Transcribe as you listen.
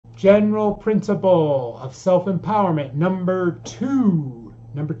General principle of self-empowerment. Number two.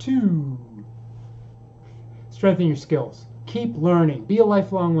 Strengthen your skills. Keep learning. Be a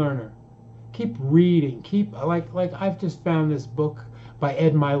lifelong learner. Keep reading. Keep like I've just found this book by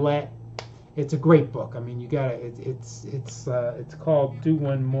Ed Milet. It's a great book. I mean, you gotta. It's called Do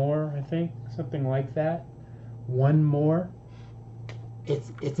One More, I think, something like that. One More.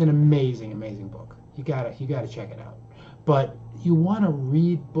 It's an amazing book. You gotta check it out. But you want to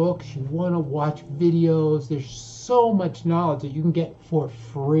read books. You want to watch videos. There's so much knowledge that you can get for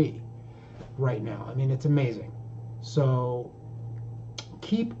free right now. I mean, it's amazing. So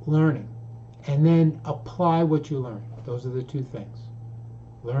keep learning, and then apply what you learn. Those are the two things.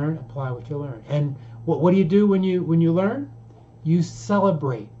 Learn, apply what you learn. And what do you do when you learn? You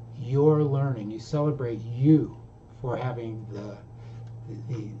celebrate your learning. You celebrate you for having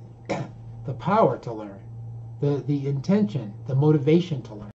the power to learn, the intention, the motivation to learn.